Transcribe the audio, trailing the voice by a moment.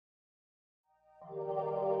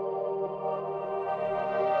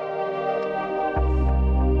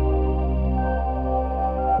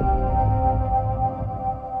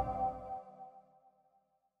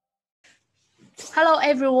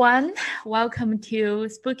everyone. Welcome to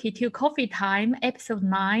Spooky2 Coffee Time, episode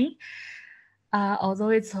 9. Although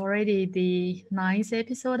it's already the 9th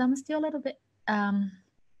episode, I'm still a little bit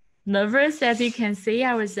nervous. As you can see,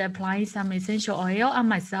 I was applying some essential oil on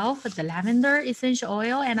myself, the lavender essential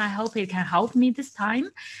oil, and I hope it can help me this time.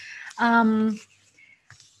 I'm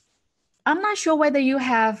not sure whether you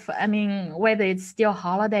have, whether it's still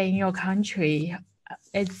holiday in your country.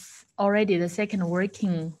 It's already the second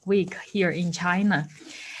working week here in China.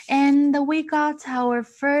 And we got our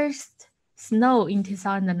first snow in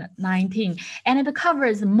 2019, and it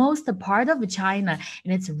covers most part of China,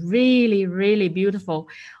 and it's really, really beautiful.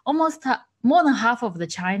 Almost more than half of the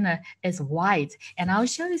China is white, and I'll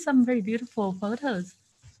show you some very beautiful photos.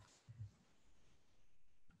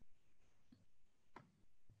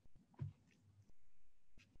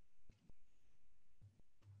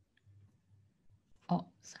 Oh,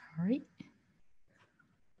 sorry.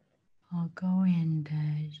 I'll go and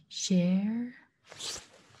share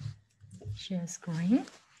screen.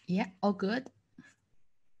 Yeah, all good.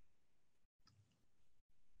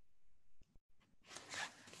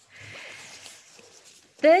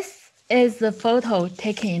 This is the photo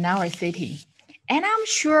taken in our city. And I'm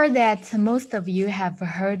sure that most of you have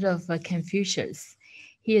heard of Confucius.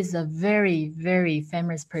 He is a very, very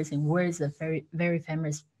famous person. Was a very, very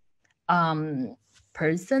famous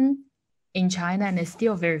person in China, and is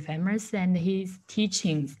still very famous. And his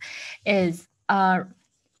teachings is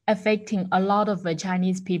affecting a lot of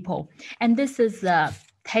Chinese people. And this is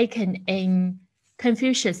taken in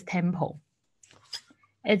Confucius Temple.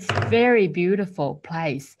 It's a very beautiful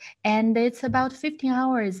place, and it's about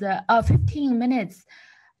 15 minutes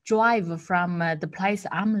drive from the place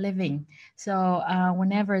I'm living. So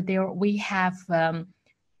whenever we have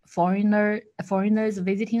foreigners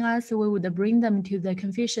visiting us, we would bring them to the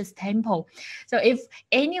Confucius Temple. So if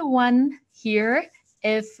anyone here,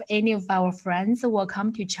 if any of our friends will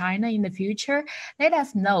come to China in the future, let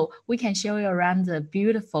us know. We can show you around the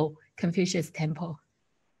beautiful Confucius Temple.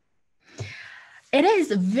 It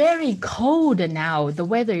is very cold now. The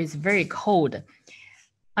weather is very cold.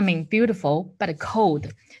 I mean, beautiful, but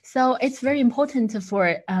cold. So it's very important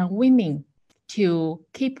for women to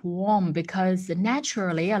keep warm, because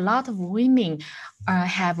naturally a lot of women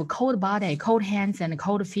have a cold body, cold hands, and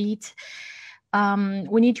cold feet.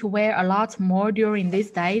 We need to wear a lot more during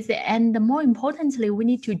these days, and more importantly, we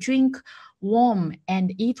need to drink warm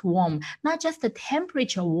and eat warm. Not just the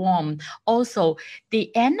temperature warm, also the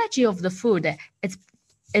energy of the food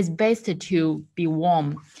is best to be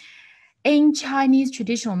warm. In Chinese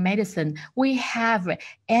traditional medicine, we have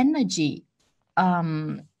energy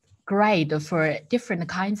grade for different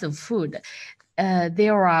kinds of food.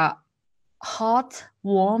 There are hot,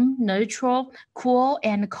 warm, neutral, cool,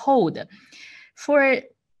 and cold. For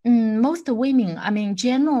most women,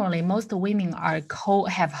 generally most women are cold,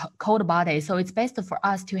 have cold bodies, so it's best for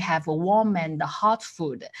us to have warm and hot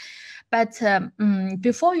food. But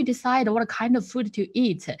before you decide what kind of food to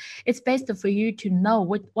eat, it's best for you to know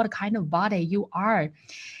what kind of body you are.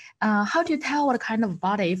 How to tell what kind of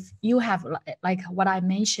body? If you have, like what I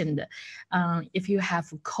mentioned, if you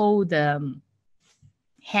have cold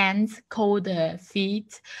hands, cold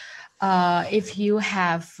feet, if you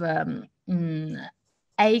have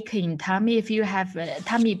ache in tummy, if you have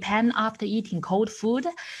tummy pain after eating cold food,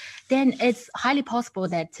 then it's highly possible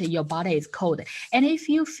that your body is cold. And if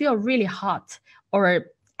you feel really hot or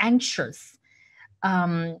anxious,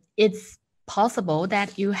 it's possible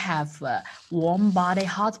that you have warm body,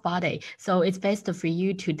 hot body. So it's best for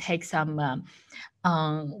you to take some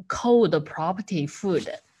cold property food.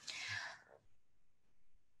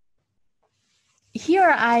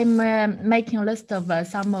 Here I'm making a list of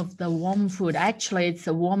some of the warm food. Actually, it's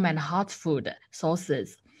warm and hot food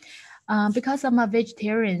sources. Because I'm a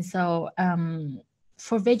vegetarian, so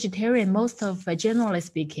for vegetarian, generally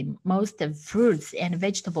speaking, most of fruits and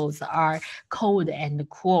vegetables are cold and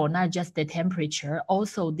cool, not just the temperature.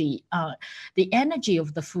 Also, the energy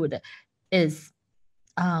of the food is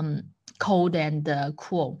cold and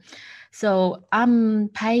cool. So I'm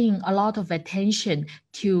paying a lot of attention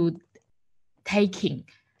to taking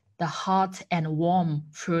the hot and warm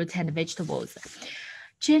fruits and vegetables.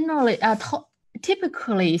 Generally,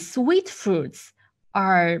 typically sweet fruits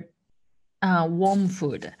are warm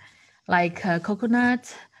food, like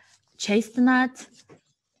coconut, chestnut,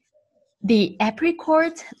 the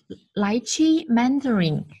apricot, lychee,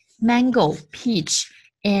 mandarin, mango, peach,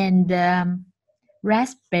 and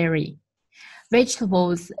raspberry.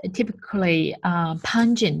 Vegetables, typically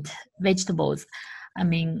pungent vegetables.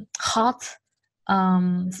 Hot,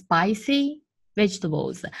 spicy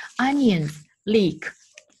vegetables, onions, leek,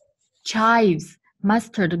 chives,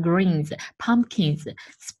 mustard greens, pumpkins,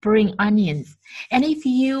 spring onions. And if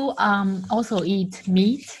you also eat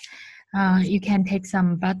meat, you can take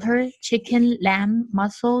some butter, chicken, lamb,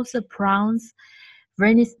 mussels, prawns,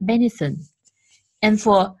 venison. And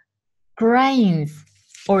for grains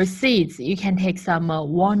or seeds, you can take some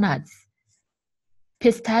walnuts,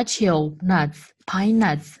 pistachio nuts, pine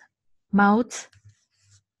nuts, malt,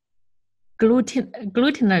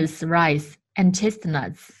 glutinous rice, and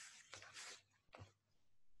chestnuts.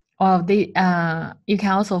 Or you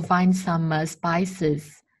can also find some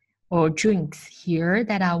spices or drinks here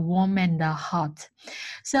that are warm and hot.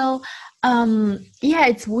 So yeah,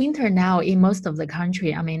 it's winter now in most of the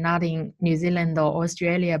country. I mean, not in New Zealand or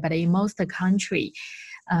Australia, but in most of the country,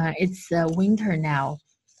 it's winter now.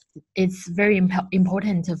 It's very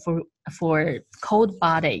important for cold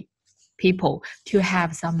body people to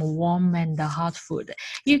have some warm and hot food.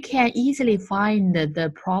 You can easily find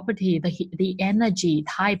the property, the energy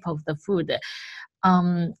type of the food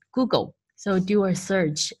on Google. So do a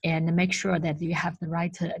search and make sure that you have the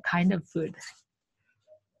right kind of food.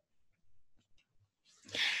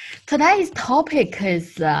 Today's topic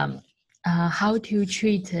is how to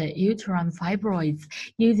treat uterine fibroids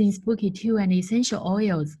using Spooky2 and essential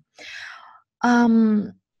oils.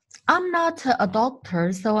 I'm not a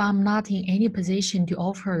doctor, so I'm not in any position to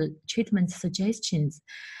offer treatment suggestions.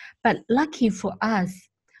 But lucky for us,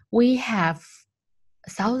 we have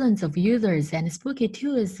thousands of users, and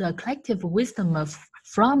Spooky2 is a collective wisdom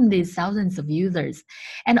from these thousands of users.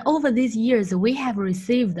 And over these years, we have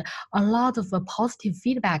received a lot of positive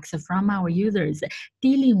feedbacks from our users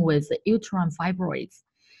dealing with uterine fibroids.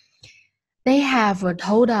 They have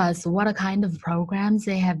told us what kind of programs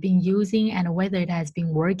they have been using and whether it has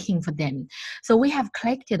been working for them. So we have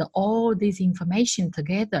collected all this information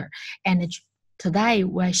together, and today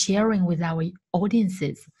we're sharing with our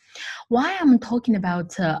audiences. Why I'm talking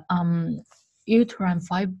about uterine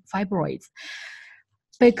fibroids?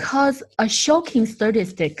 Because a shocking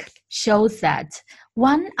statistic shows that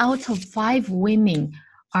 1 out of 5 women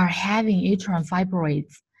are having uterine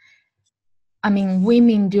fibroids. I mean,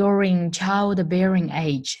 women during childbearing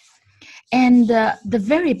age. And the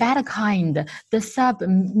very bad kind, the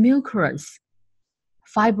submucosal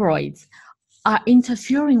fibroids, are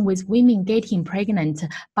interfering with women getting pregnant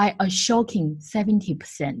by a shocking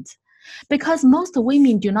 70%. Because most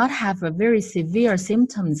women do not have very severe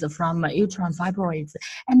symptoms from uterine fibroids,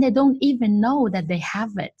 and they don't even know that they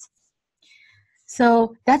have it.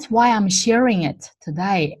 So that's why I'm sharing it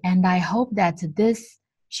today, and I hope that this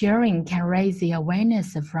sharing can raise the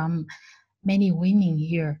awareness from many women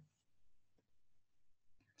here.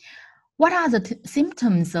 What are the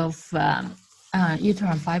symptoms of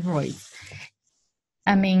uterine fibroids?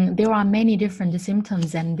 I mean, there are many different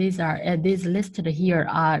symptoms, and these listed here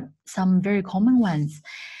are some very common ones.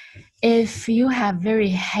 If you have very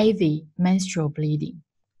heavy menstrual bleeding,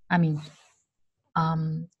 I mean,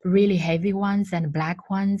 really heavy ones and black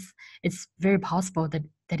ones, it's very possible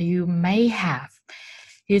that you may have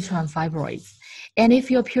uterine fibroids. And if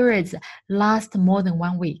your periods last more than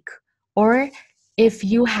 1 week, or if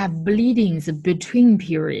you have bleedings between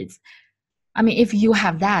periods, I mean, if you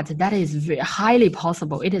have that is highly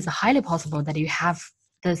possible. It is highly possible that you have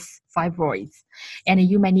this fibroids, and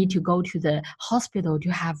you may need to go to the hospital to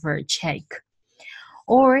have a check.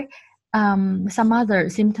 Or some other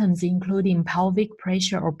symptoms including pelvic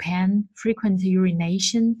pressure or pain, frequent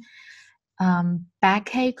urination,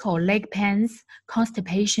 backache or leg pains,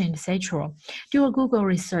 constipation, etc. Do a Google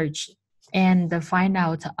research and find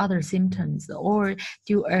out other symptoms, or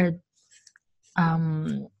do a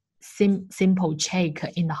simple check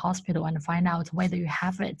in the hospital and find out whether you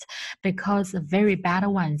have it, because very bad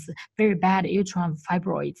ones, very bad uterine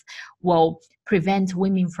fibroids will prevent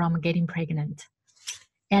women from getting pregnant.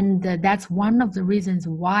 And that's one of the reasons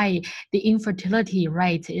why the infertility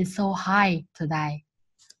rate is so high today.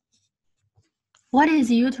 What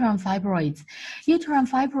is uterine fibroids? Uterine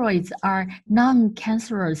fibroids are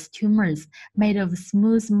non-cancerous tumors made of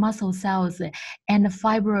smooth muscle cells and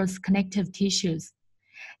fibrous connective tissues.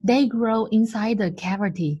 They grow inside the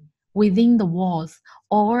cavity, within the walls,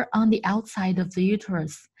 or on the outside of the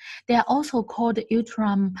uterus. They are also called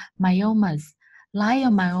uterine myomas,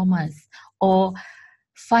 leiomyomas, or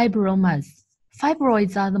fibromas.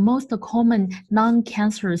 Fibroids are the most common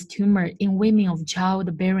non-cancerous tumor in women of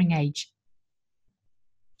childbearing age.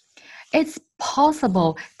 It's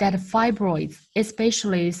possible that fibroids,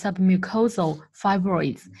 especially submucosal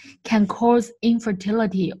fibroids, can cause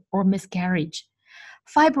infertility or miscarriage.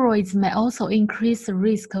 Fibroids may also increase the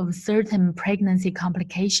risk of certain pregnancy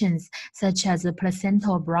complications, such as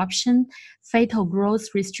placental abruption, fetal growth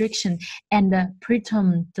restriction, and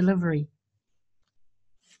preterm delivery.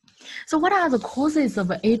 So what are the causes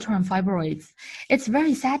of uterine fibroids? It's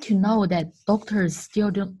very sad to know that doctors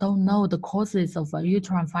still don't know the causes of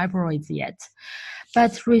uterine fibroids yet.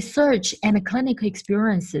 But research and clinical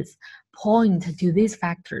experiences point to these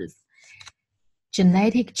factors: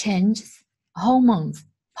 genetic changes, hormones,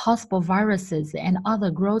 possible viruses, and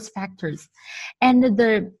other growth factors. And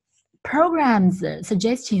the programs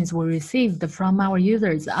suggestions we received from our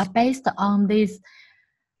users are based on these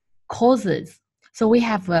causes. So we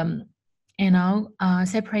have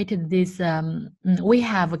separated this, we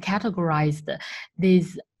have categorized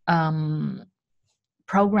these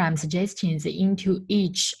program suggestions into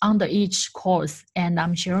under each course, and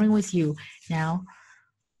I'm sharing with you now.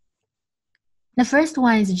 The first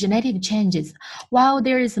one is genetic changes. While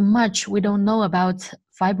there is much we don't know about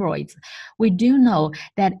fibroids, we do know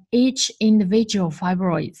that each individual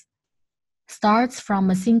fibroid starts from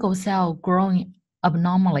a single cell growing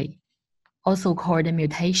abnormally, also called a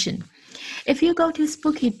mutation. If you go to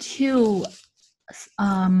Spooky2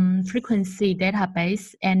 frequency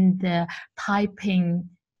database and type in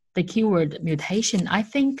the keyword mutation, I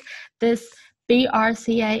think this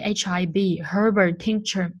BRCA-HIB herbal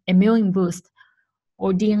tincture immune boost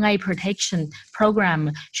or DNA protection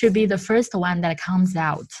program should be the first one that comes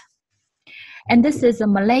out. And this is a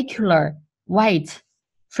molecular weight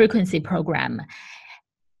frequency program.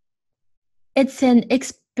 It's an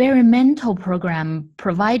experimental program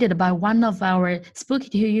provided by one of our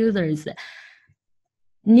Spooky2 users,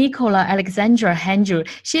 Nicola Alexandra Handrew.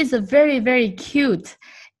 She is a very, very cute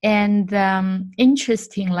and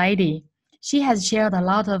interesting lady. She has shared a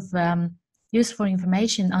lot of useful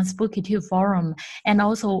information on Spooky2 forum, and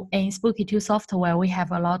also in Spooky2 software, we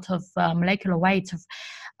have a lot of molecular weight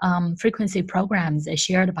frequency programs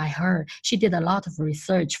shared by her. She did a lot of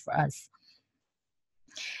research for us.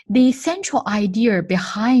 The central idea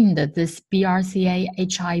behind this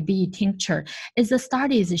BRCA-HIB tincture is the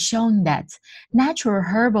studies showing that natural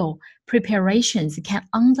herbal preparations can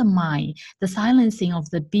undermine the silencing of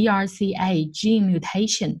the BRCA gene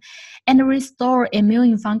mutation and restore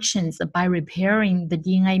immune functions by repairing the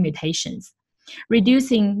DNA mutations,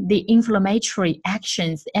 reducing the inflammatory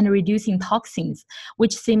actions and reducing toxins,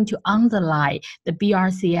 which seem to underlie the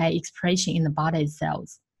BRCA expression in the body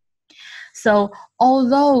cells. So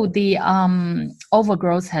although the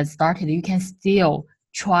overgrowth has started, you can still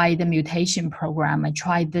try the mutation program and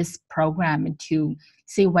try this program to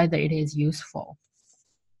see whether it is useful.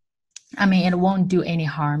 I mean, it won't do any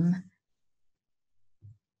harm.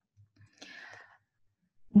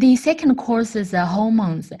 The second course is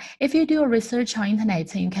hormones. If you do a research on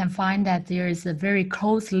internet, you can find that there is a very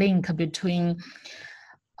close link between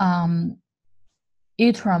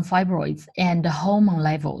uterine fibroids and hormone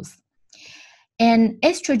levels. And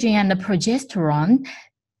estrogen and progesterone,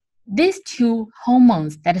 these two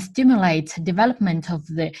hormones that stimulate development of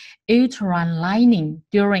the uterine lining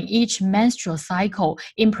during each menstrual cycle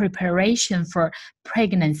in preparation for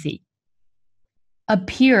pregnancy,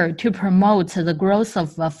 appear to promote the growth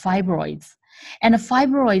of fibroids. And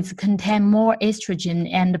fibroids contain more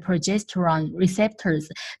estrogen and progesterone receptors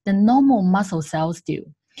than normal muscle cells do.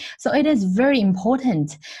 So it is very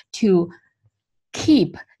important to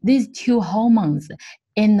keep these two hormones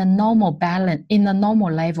in the normal balance, in the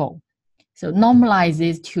normal level. So normalize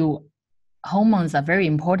these two hormones are very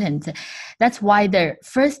important. That's why the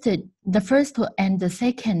first and the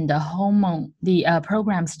second hormone, the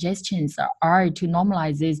program suggestions are to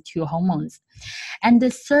normalize these two hormones. And the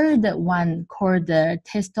third one, called the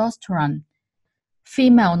testosterone,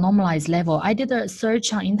 female normalized level. I did a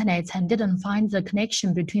search on internet and didn't find the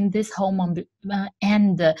connection between this hormone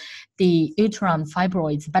and the uterine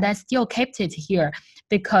fibroids, but I still kept it here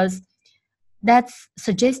because that's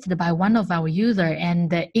suggested by one of our users,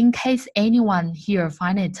 and in case anyone here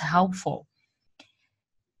find it helpful,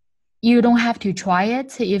 you don't have to try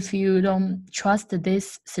it if you don't trust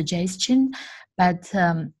this suggestion, but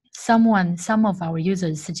some of our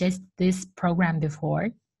users suggest this program before.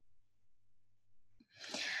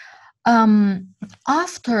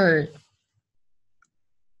 After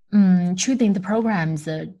choosing the programs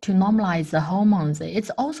to normalize the hormones, it's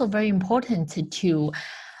also very important to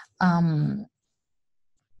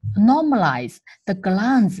normalize the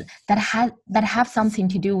glands that have something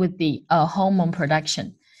to do with the hormone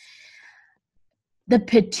production. The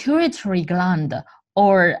pituitary gland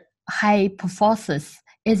or hypophysis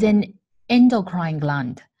is an endocrine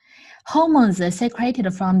gland. Hormones are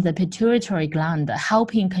secreted from the pituitary gland,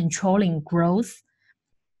 helping controlling growth,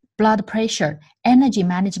 blood pressure, energy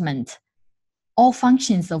management, all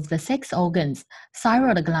functions of the sex organs,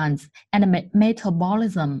 thyroid glands, and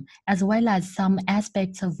metabolism, as well as some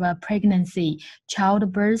aspects of pregnancy,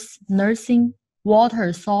 childbirth, nursing,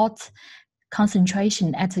 water, salt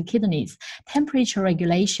concentration at the kidneys, temperature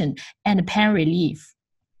regulation, and pain relief.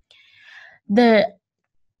 The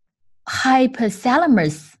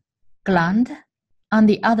hypothalamus gland, on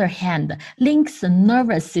the other hand, links the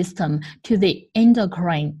nervous system to the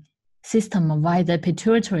endocrine system via the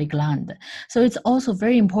pituitary gland. So it's also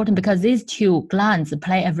very important because these two glands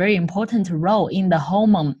play a very important role in the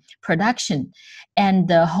hormone production and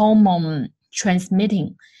the hormone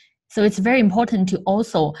transmitting. So it's very important to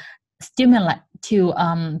also stimulate, to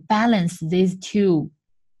balance these two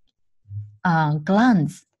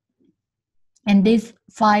glands. And these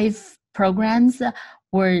 5 programs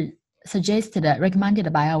were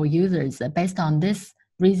recommended by our users based on this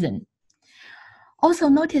reason. Also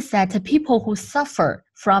notice that people who suffer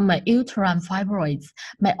from uterine fibroids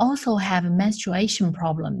may also have menstruation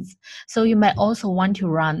problems. So you may also want to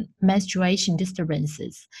run menstruation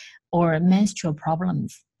disturbances or menstrual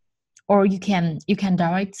problems. Or you can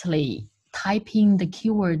directly type in the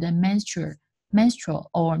keyword menstrual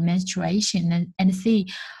or menstruation and see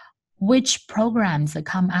which programs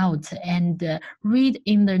come out, and read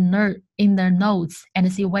in the notes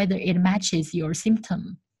and see whether it matches your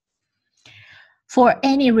symptom. For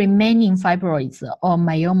any remaining fibroids or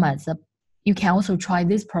myomas, you can also try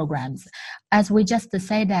these programs. As we just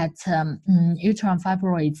said that uterine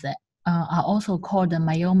fibroids are also called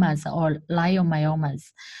myomas or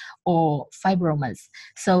leiomyomas or fibromas.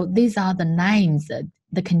 So these are the names,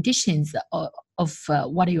 the conditions of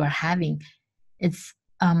what you are having. It's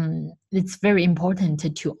very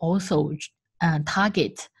important to also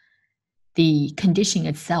target the condition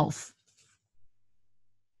itself.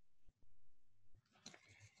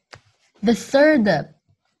 The third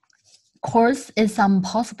course is some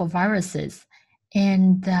possible viruses,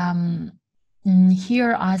 and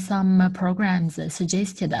here are some programs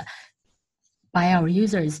suggested by our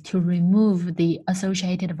users to remove the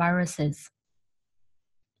associated viruses.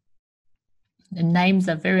 The names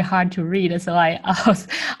are very hard to read, so I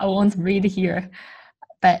won't read here.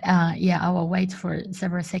 But yeah, I will wait for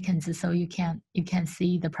several seconds so you can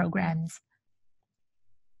see the programs.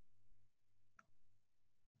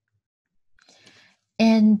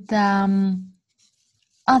 And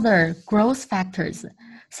other growth factors,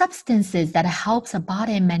 substances that help the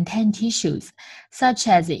body maintain tissues, such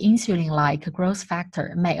as insulin-like growth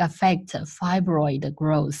factor, may affect fibroid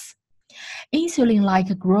growth.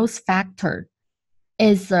 Insulin-like growth factor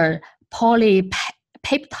is a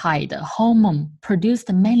polypeptide hormone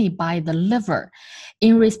produced mainly by the liver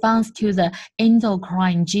in response to the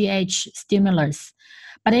endocrine GH stimulus,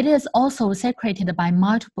 but it is also secreted by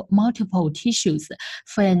multiple tissues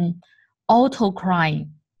for autocrine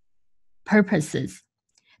purposes.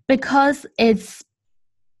 Because it's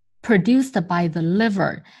produced by the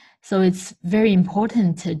liver, so it's very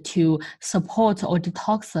important to support or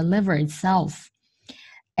detox the liver itself.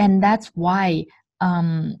 And that's why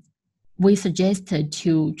we suggested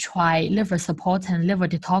to try liver support and liver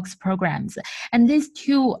detox programs. And these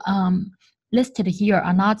two listed here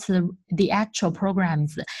are not the actual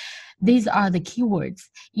programs. These are the keywords.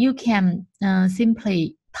 You can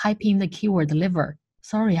simply type in the keyword liver.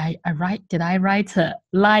 Sorry, did I write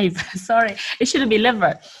live? Sorry, it should be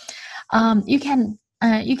liver. You can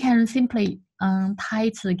simply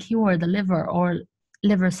type the keyword liver or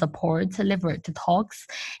liver support, liver detox,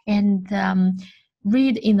 and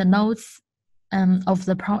read in the notes of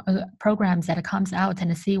the programs that comes out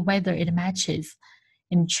and see whether it matches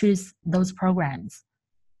and choose those programs.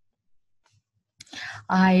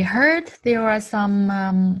 I heard there are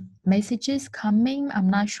some messages coming. I'm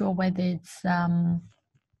not sure whether it's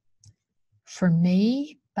for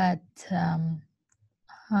me, but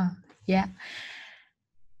yeah.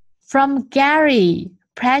 From Gary,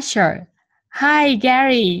 pressure. Hi,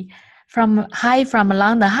 Gary. Hi from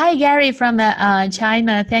London. Hi, Gary from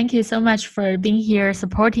China. Thank you so much for being here,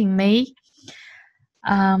 supporting me.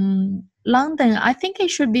 London, I think it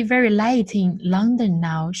should be very late in London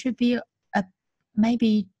now. It should be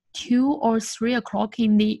maybe 2 or 3 o'clock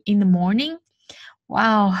in the morning.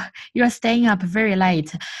 Wow, you are staying up very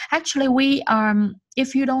late. Actually, we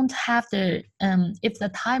if you don't have the if the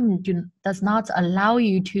time does not allow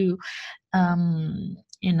you to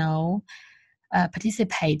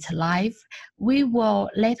participate live, we will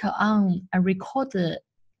later on record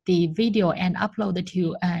the video and upload it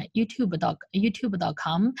to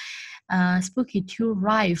youtube.com Spooky2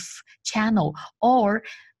 Rife channel, or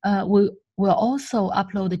we will also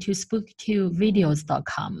upload to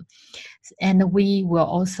spooky2videos.com. And we will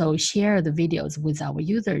also share the videos with our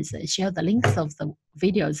users, share the links of the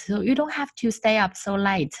videos. So you don't have to stay up so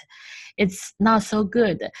late. It's not so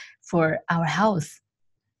good for our health.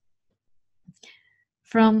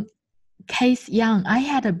 From Case Young, I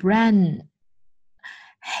had a brain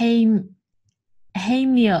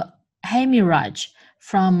hemorrhage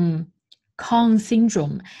from Cone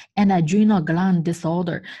syndrome and adrenal gland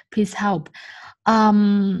disorder. Please help.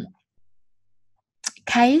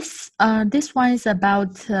 Case, this one is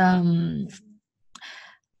about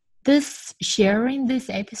this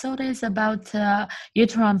episode is about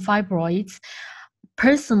uterine fibroids.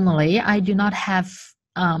 Personally, I do not have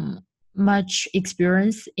much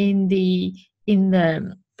experience in the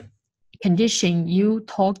condition you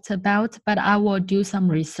talked about, but I will do some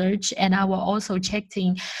research, and I will also check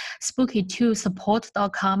in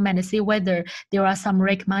spooky2support.com and see whether there are some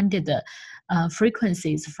recommended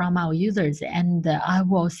frequencies from our users, and I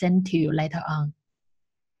will send to you later on.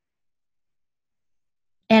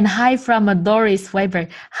 And hi from Doris Weber.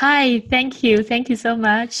 Hi, thank you so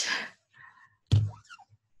much.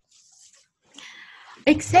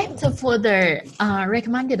 Except for the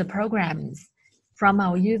recommended programs from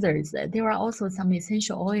our users, there are also some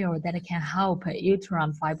essential oil that can help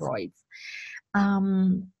uterine fibroids.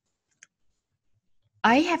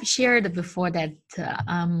 I have shared before that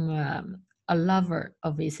I'm a lover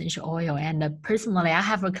of essential oil, and personally I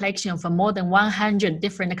have a collection of more than 100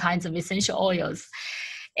 different kinds of essential oils,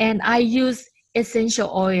 and I use essential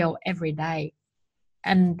oil every day.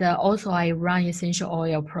 And also I run essential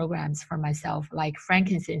oil programs for myself, like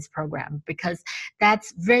frankincense program, because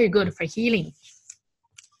that's very good for healing.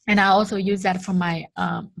 And I also use that for my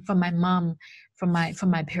mom, for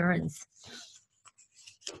my parents.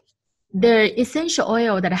 The essential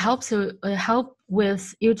oil that help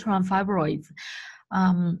with uterine fibroids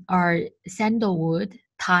are sandalwood,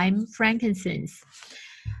 thyme, frankincense,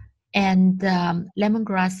 and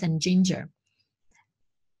lemongrass and ginger.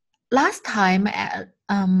 Last time,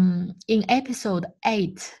 in episode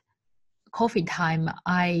 8, Coffee Time,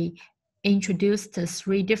 I introduced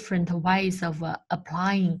 3 different ways of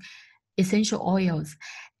applying essential oils,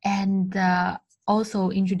 and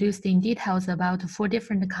also introduced in details about 4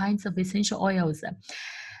 different kinds of essential oils.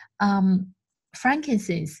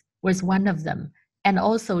 Frankincense was one of them, and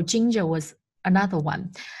also ginger was another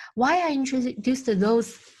one. Why I introduced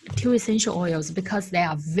those 2 essential oils? Because they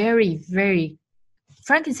are very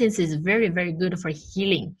frankincense is very good for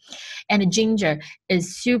healing, and ginger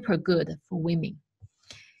is super good for women.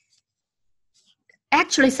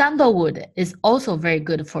 Actually, sandalwood is also very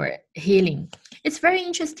good for healing. It's very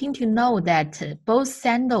interesting to know that both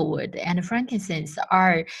sandalwood and frankincense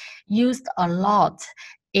are used a lot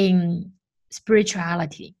in spiritual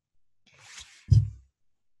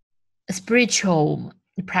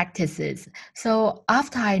practices. So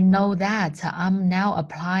after I know that, I'm now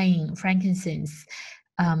applying frankincense.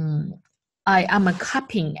 I am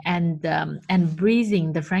cupping and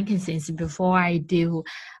breathing the frankincense before I do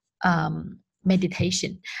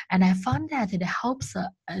meditation, and I found that it helps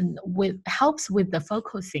with the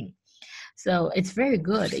focusing. So it's very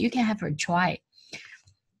good. You can have a try.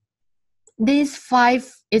 These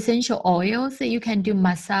 5 essential oils, you can do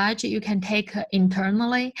massage. You can take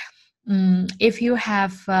internally. If you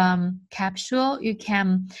have capsule, you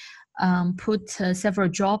can put several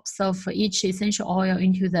drops of each essential oil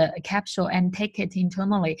into the capsule and take it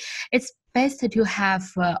internally. It's best to have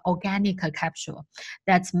organic capsule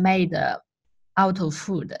that's made out of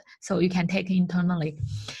food, so you can take internally.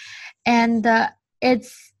 And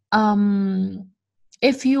it's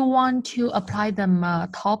if you want to apply them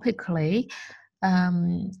topically,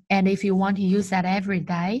 and if you want to use that every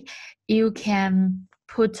day, you can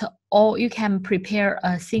prepare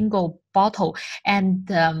a single bottle and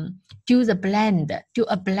do a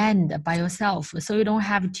blend by yourself, so you don't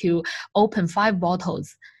have to open 5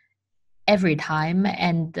 bottles every time,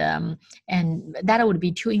 and that would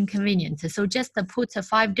be too inconvenient. So just put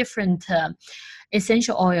 5 different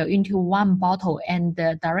essential oil into 1 bottle and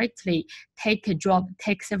directly take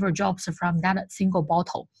several drops from that single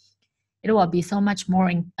bottle. It will be so much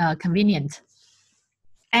more convenient.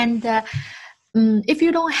 And if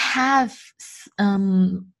you don't have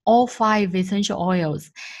all 5 essential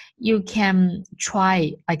oils, you can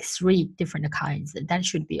try like 3 different kinds. That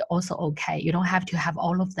should be also okay. You don't have to have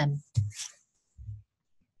all of them.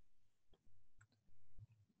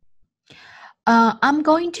 I'm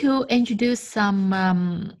going to introduce some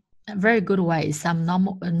very good ways, some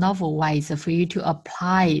novel ways for you to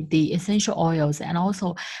apply the essential oils, and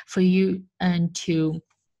also for you to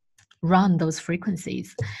run those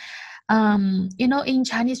frequencies. In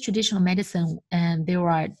Chinese traditional medicine, and there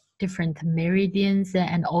are different meridians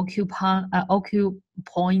and acupoints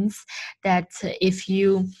that if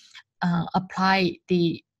you apply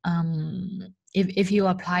the if you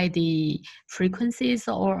apply the frequencies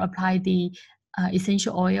or apply the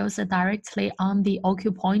essential oils directly on the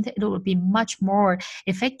acupoint, it will be much more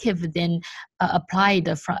effective than applied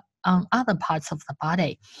on other parts of the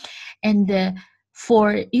body. And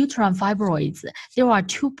for uterine fibroids, there are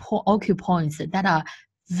two acupoints that are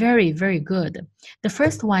very, very good. The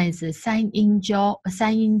first one is San Yin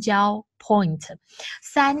Jiao point.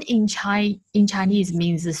 San in Chinese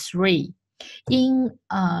means three. Yin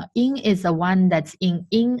is the one that's in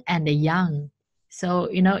yin and yang. So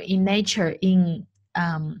in nature, yin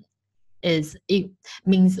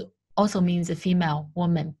also means a female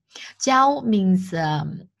woman. Jiao means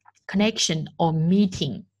connection or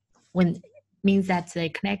meeting, when means that they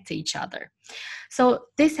connect to each other. So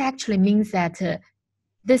this actually means that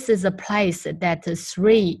this is a place that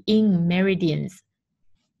three yin meridians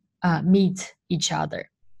meet each other.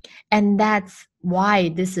 And that's why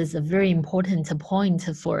this is a very important point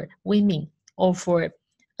for women or for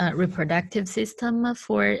reproductive system,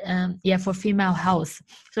 for female health.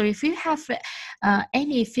 So if you have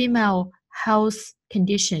any female health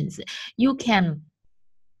conditions, you can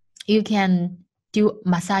do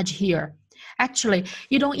massage here. Actually,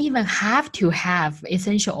 you don't even have to have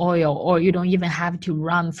essential oil, or you don't even have to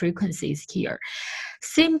run frequencies here.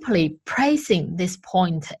 Simply pressing this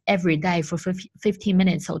point every day for 15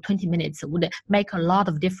 minutes or 20 minutes would make a lot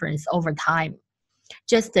of difference over time.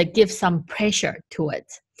 Just give some pressure to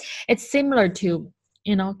it. It's similar to,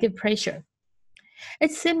 give pressure.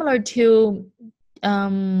 It's similar to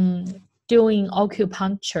doing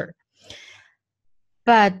acupuncture.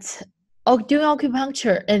 But doing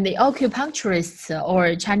acupuncture, and the acupuncturists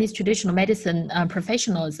or Chinese traditional medicine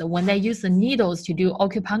professionals, when they use the needles to do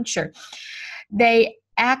acupuncture, they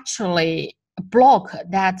actually block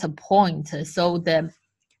that point, so the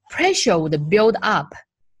pressure would build up.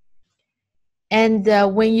 And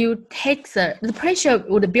when you take the pressure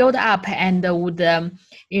would build up and would,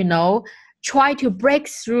 try to break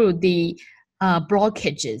through the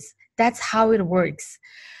blockages. That's how it works.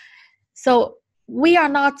 So we are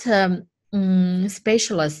not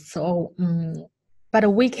specialists,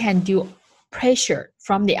 but we can do pressure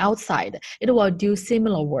from the outside. It will do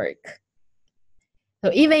similar work. So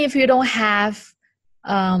even if you don't have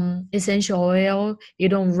essential oil, you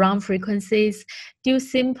don't run frequencies, do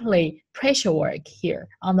simply pressure work here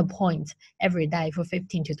on the point every day for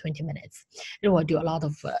 15 to 20 minutes. It will do a lot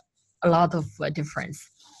of difference.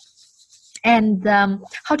 And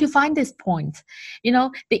how to find this point?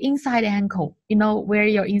 The inside ankle. Where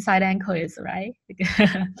your inside ankle is, right?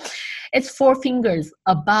 It's 4 fingers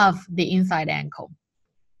above the inside ankle,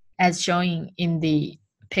 as shown in the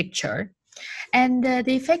picture. And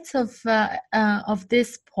the effects of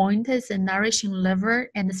this point is nourishing liver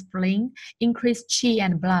and spleen, increase qi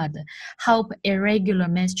and blood, help irregular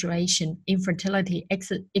menstruation, infertility,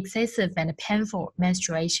 excessive and painful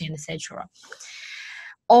menstruation, etc.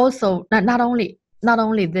 Also, not only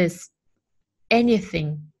this,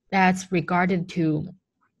 anything that's regarded to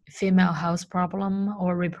female health problem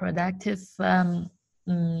or reproductive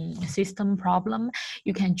system problem,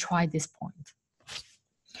 you can try this point.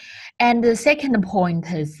 And the second point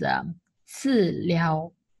is 次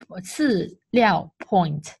料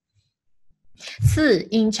point. 次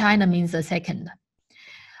in China means the second.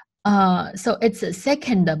 So it's a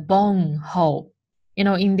second bone hole. You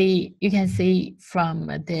can see from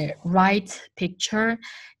the right picture,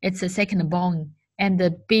 it's a second bone. And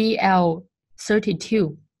the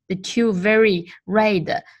BL32, the two very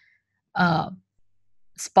red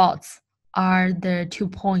spots are the 2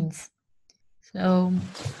 points. So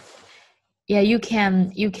you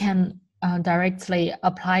can directly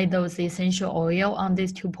apply those essential oil on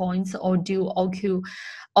these 2 points, or do a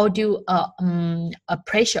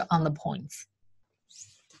pressure on the points.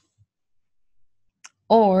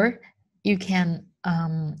 Or you can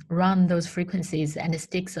run those frequencies and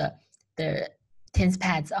stick the tense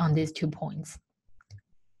pads on these 2 points.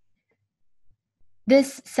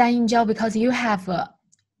 This San Yin Jiao, because you have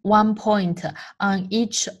 1 point on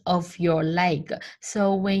each of your leg.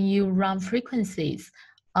 So when you run frequencies,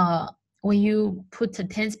 when you put the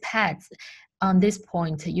tense pads on this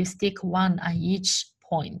point, you stick 1 on each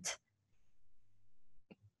point.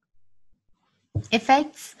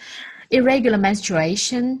 Effects: irregular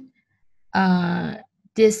menstruation,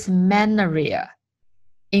 dysmenorrhea,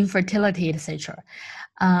 infertility, etc.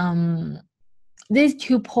 These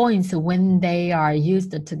 2 points, when they are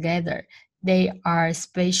used together, They are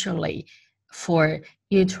specially for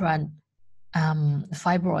uterine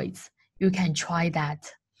fibroids. You can try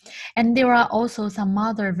that. And there are also some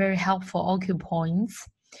other very helpful acupoints.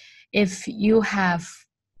 If you have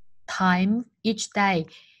time each day,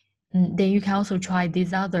 then you can also try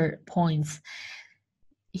these other points.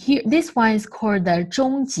 Here, this one is called the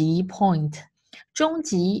中极 point. 中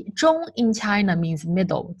极, 中 in China means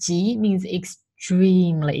middle, 极 means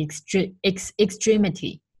extremely,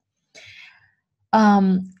 extremity.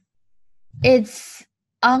 It's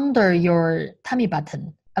under your tummy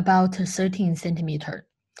button, about 13 centimeter.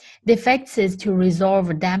 The effect is to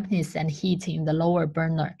resolve dampness and heat in the lower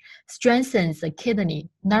burner, strengthens the kidney,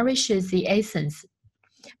 nourishes the essence,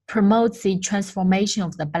 promotes the transformation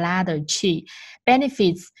of the bladder qi,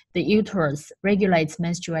 benefits the uterus, regulates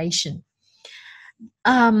menstruation.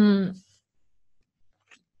 In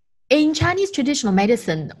Chinese traditional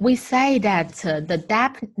medicine, we say that the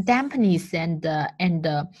dampness and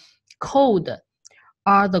cold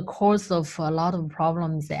are the cause of a lot of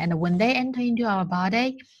problems. And when they enter into our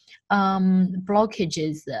body,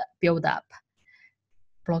 blockages build up.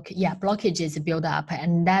 Blockages build up,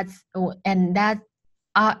 and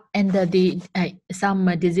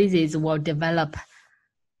some diseases will develop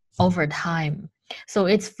over time. So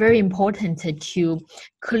it's very important to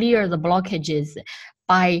clear the blockages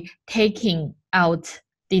by taking out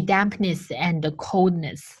the dampness and the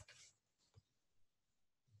coldness.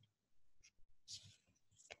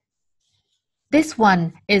 This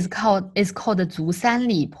one is called the 足三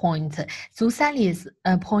里 point. 足三里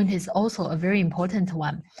point is also a very important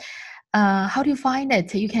one. How do you find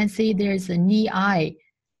it? You can see there's a knee eye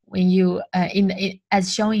when you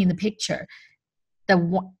as shown in the picture. The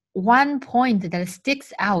one point that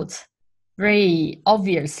sticks out very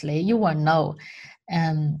obviously, you will know.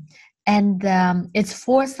 It's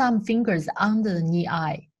 4 thumb fingers under the knee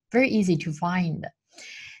eye. Very easy to find.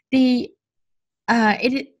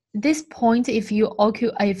 This point, if you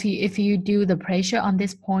do the pressure on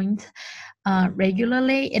this point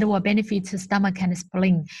regularly, it will benefit the stomach and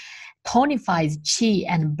spleen, tonifies qi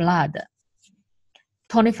and blood,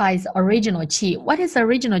 tonifies original qi. What is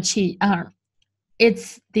original qi?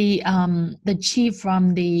 It's the qi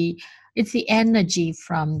from it's the energy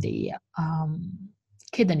from the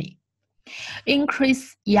kidney.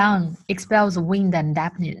 Increase yang, expels wind and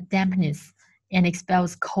dampness, and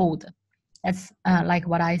expels cold. That's like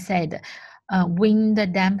what I said. Wind,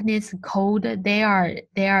 dampness, cold, they are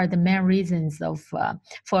the main reasons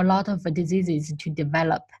for a lot of diseases to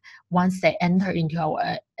develop once they enter into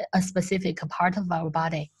a specific part of our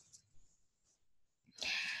body.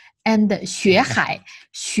 And 血海,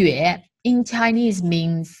 血 in Chinese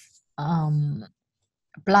means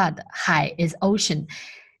blood. 海 is ocean.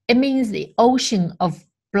 It means the ocean of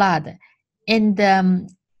blood. And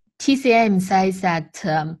TCM says that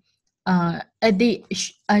the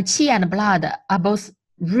qi and blood are both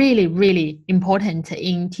really, really important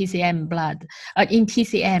in TCM blood. In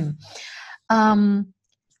TCM,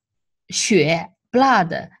 血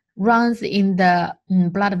blood runs in the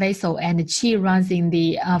blood vessel, and qi runs in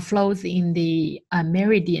the flows in the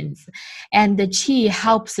meridians, and the qi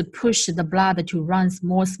helps push the blood to run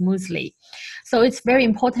more smoothly. So it's very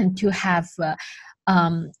important to have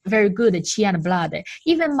very good qi and blood.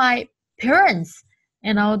 Even my parents,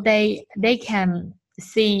 they can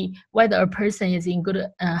see whether a person is in good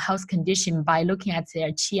health condition by looking at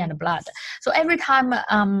their qi and blood. So every time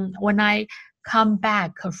when I come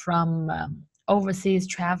back from overseas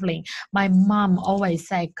traveling, my mom always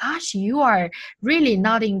say, gosh, you are really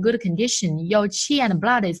not in good condition. Your qi and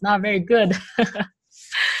blood is not very good.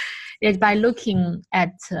 It's by looking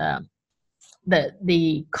at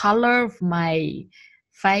the color of my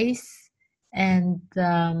face and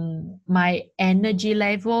my energy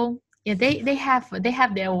level. Yeah, they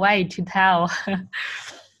have their way to tell.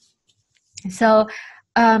 So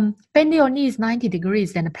bend your knees 90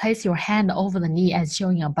 degrees and place your hand over the knee as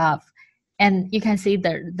shown above. And you can see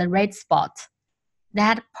the red spot.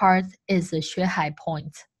 That part is the 血海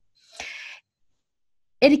point.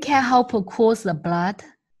 It can help cool the blood,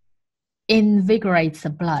 invigorates the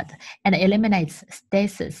blood, and eliminates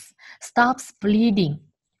stasis, stops bleeding,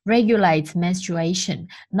 regulates menstruation,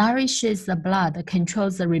 nourishes the blood,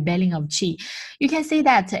 controls the rebellion of qi. You can see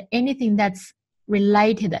that anything that's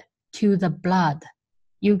related to the blood,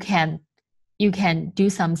 you can do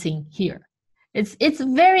something here. It's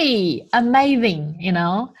very amazing,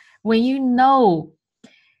 when you know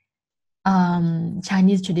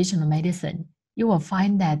Chinese traditional medicine, you will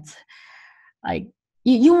find that like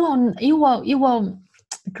you will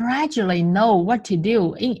gradually know what to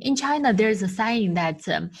do. In China, there's a saying that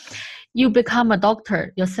you become a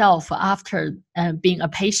doctor yourself after being a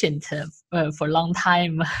patient for a long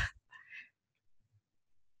time.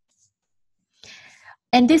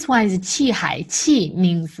 And this one is qi hai. Qi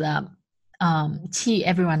means qi,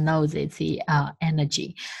 everyone knows it's the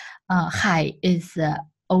energy. Hai is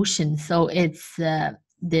ocean, so it's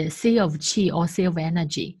the sea of qi or sea of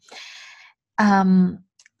energy.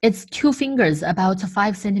 It's 2 fingers, about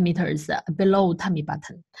 5 centimeters below tummy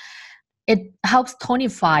button. It helps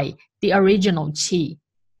tonify the original qi,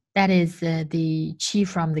 that is the qi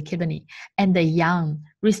from the kidney, and the yang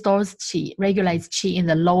restores qi, regulates qi in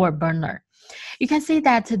the lower burner. You can see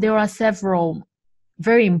that there are several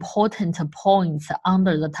very important points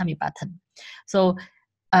under the tummy button. So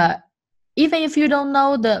even if you don't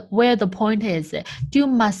know where the point is, do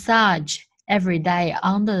massage every day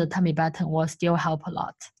under the tummy button will still help a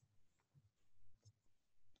lot.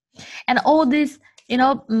 And all this,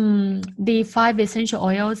 the 5 essential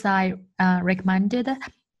oils I recommended,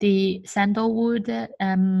 the sandalwood,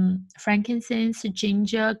 frankincense,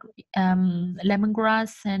 ginger,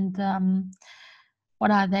 lemongrass, and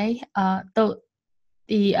what are they?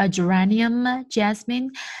 The geranium,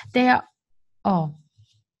 jasmine. They are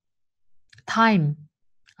thyme.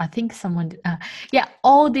 I think someone,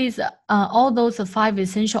 all those 5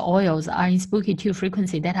 essential oils are in Spooky2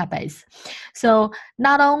 frequency database. So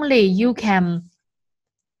not only you can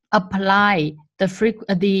apply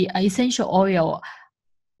the essential oil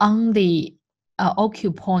on the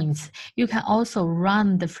OQ points, you can also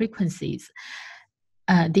run the frequencies,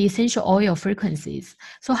 the essential oil frequencies.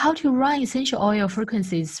 So how to run essential oil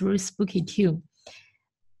frequencies through Spooky2?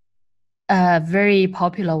 A very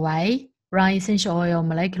popular way. Run essential oil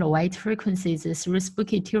molecular weight frequencies through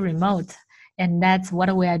Spooky2 remote, and that's what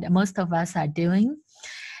most of us are doing.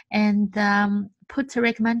 And put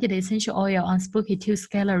recommended essential oil on Spooky2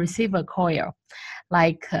 scalar receiver coil,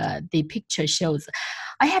 like the picture shows.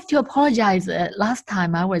 I have to apologize. Last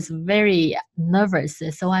time I was very nervous,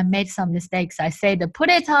 so I made some mistakes. I said put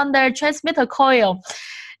it on the transmitter coil.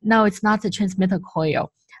 No, it's not the transmitter coil.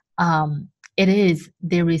 It is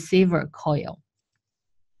the receiver coil.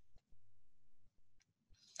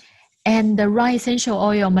 And run essential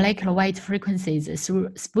oil molecular weight frequencies through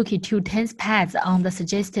Spooky2 tense pads on the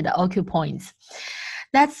suggested OQ points.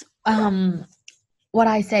 That's what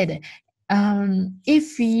I said.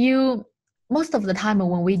 Most of the time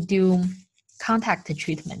when we do contact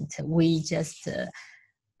treatment, we just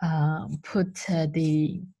put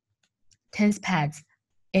the tense pads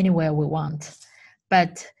anywhere we want.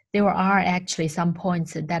 But there are actually some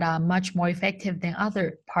points that are much more effective than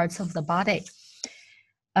other parts of the body.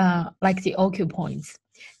 Like the OQ points.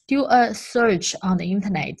 Do a search on the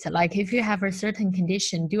internet. Like if you have a certain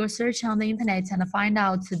condition, do a search on the internet and find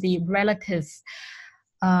out the relative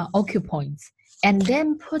OQ points, and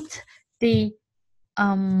then put the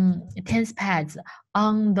tense pads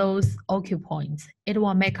on those OQ points. It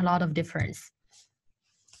will make a lot of difference.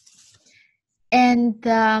 And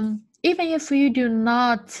even if you do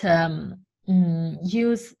not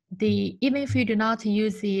use the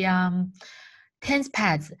tense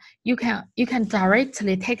pads, you can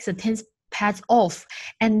directly take the tense pads off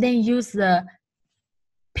and then use the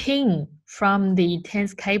pin from the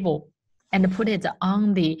tense cable and put it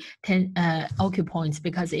on the OQ points,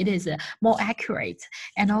 because it is more accurate,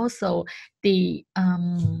 and also the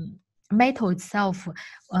metal itself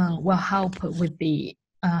will help with the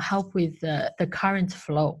current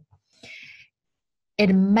flow.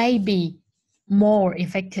 It may be more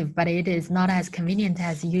effective, but it is not as convenient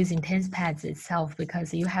as using tense pads itself,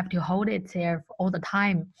 because you have to hold it there all the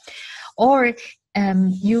time. Or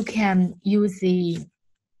you can use the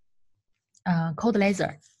cold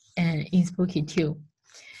laser in Spooky2.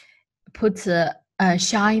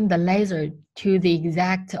 Shine the laser to the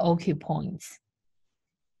exact OQ points.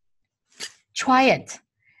 Try it.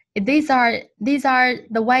 These are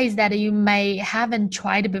the ways that you may haven't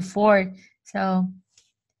tried before. So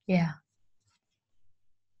yeah.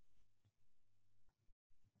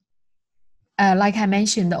 Like I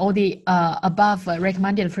mentioned, all the above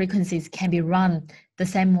recommended frequencies can be run the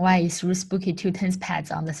same way through Spooky2 tense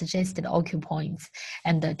pads on the suggested OQ points,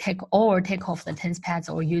 and take off the tense pads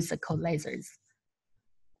or use the cold lasers.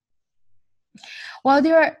 While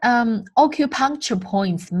their acupuncture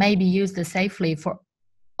points may be used safely for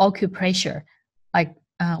acupressure, like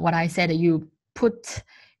what I said, you put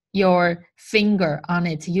your finger on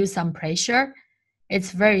it, use some pressure.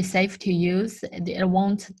 It's very safe to use. It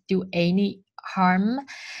won't do any harm,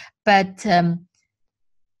 but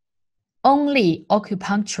only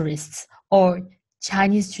acupuncturists or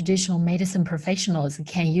Chinese traditional medicine professionals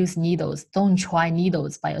can use needles. Don't try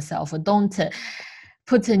needles by yourself. Don't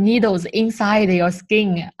put needles inside your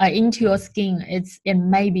skin, into your skin, it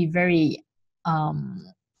may be very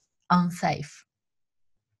unsafe.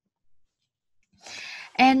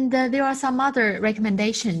 And there are some other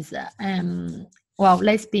recommendations. Well,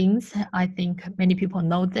 lesbians, I think many people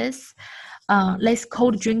know this. Less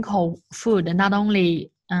cold drink food, not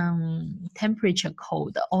only temperature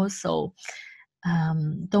cold, also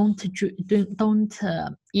don't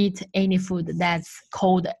eat any food that's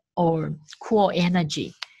cold or cool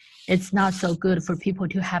energy. It's not so good for people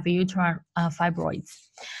to have uterine fibroids.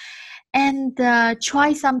 And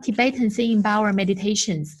try some Tibetan singing bower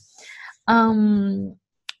meditations.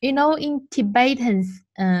 You know, in Tibetan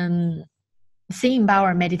singing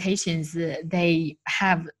bower meditations, they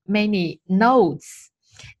have many notes,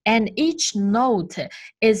 and each note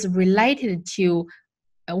is related to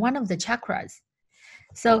one of the chakras.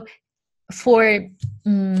 So for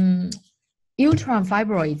uterine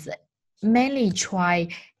fibroids, mainly try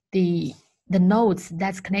the notes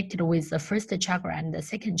that's connected with the first chakra and the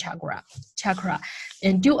second chakra,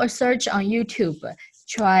 and do a search on YouTube.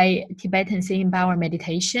 Try Tibetan singing bower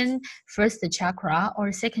meditation, first chakra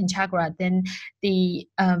or second chakra, then the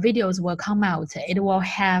videos will come out. It will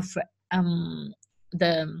have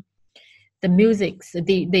the music,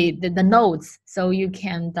 the notes, so you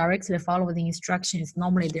can directly follow the instructions.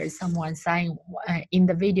 Normally there's someone saying in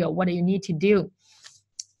the video what you need to do.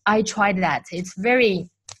 I tried that. It's very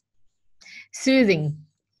soothing.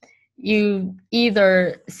 You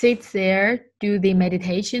either sit there, do the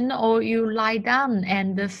meditation, or you lie down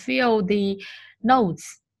and feel the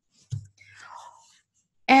notes.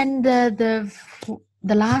 And the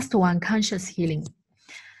last one, conscious healing.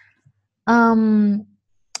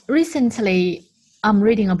 Recently, I'm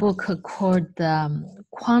reading a book called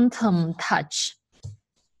Quantum Touch.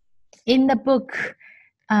 In the book,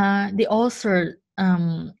 the author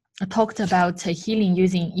talked about healing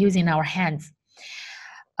using our hands.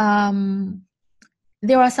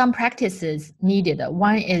 There are some practices needed.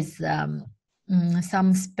 One is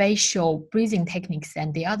some spatial breathing techniques,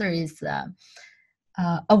 and the other is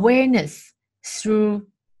awareness through,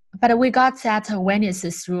 but we got that awareness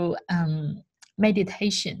through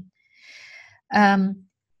meditation.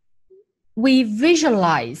 We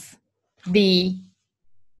visualize the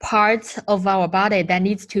parts of our body that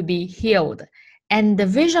needs to be healed, and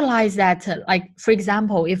visualize that, like, for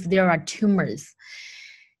example, if there are tumors,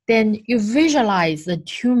 then you visualize the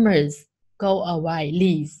tumors go away,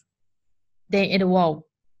 leave. Then it will,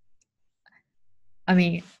 I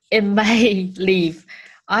mean, it may leave.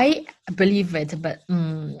 I believe it, but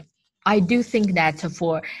I do think that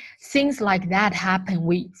for things like that happen,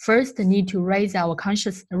 we first need to raise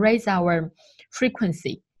our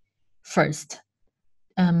frequency first.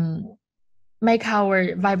 Make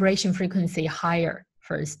our vibration frequency higher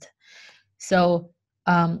first. So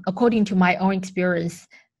according to my own experience,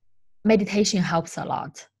 meditation helps a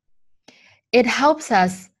lot. It helps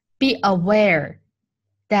us be aware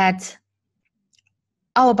that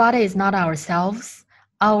our body is not ourselves,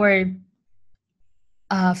 our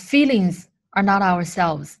feelings are not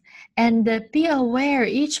ourselves, and be aware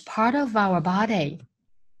each part of our body.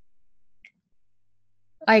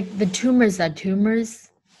 Like the tumors are tumors,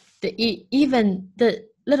 even the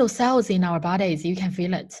little cells in our bodies, you can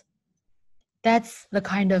feel it. That's the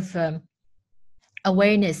kind of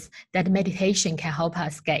awareness that meditation can help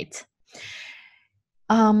us get.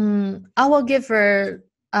 I will give a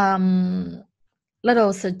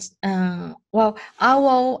little, well, I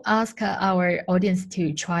will ask our audience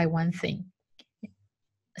to try one thing.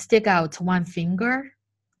 Stick out one finger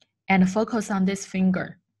and focus on this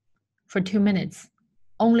finger for 2 minutes.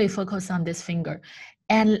 Only focus on this finger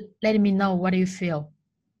and let me know what you feel.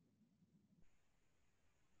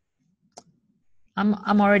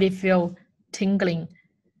 I'm already feel tingling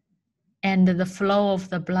and the flow of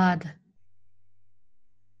the blood.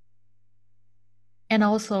 And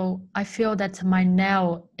also I feel that my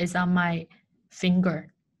nail is on my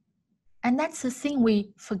finger. And that's the thing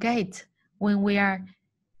we forget when we are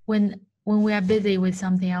busy with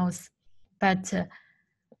something else. But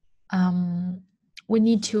we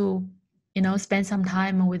need to, spend some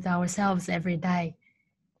time with ourselves every day,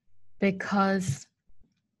 because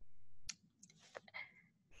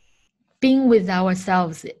being with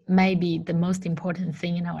ourselves may be the most important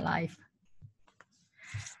thing in our life.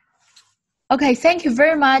 Okay, thank you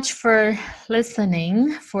very much for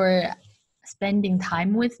listening, for spending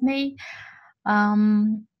time with me.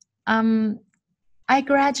 I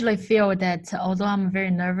gradually feel that although I'm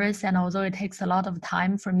very nervous and although it takes a lot of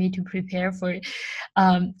time for me to prepare for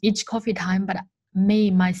each coffee time, but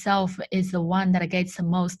myself is the one that gets the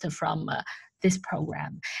most from this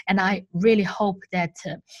program. And I really hope that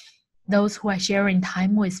those who are sharing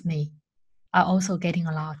time with me are also getting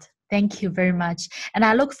a lot. Thank you very much. And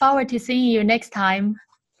I look forward to seeing you next time.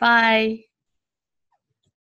 Bye.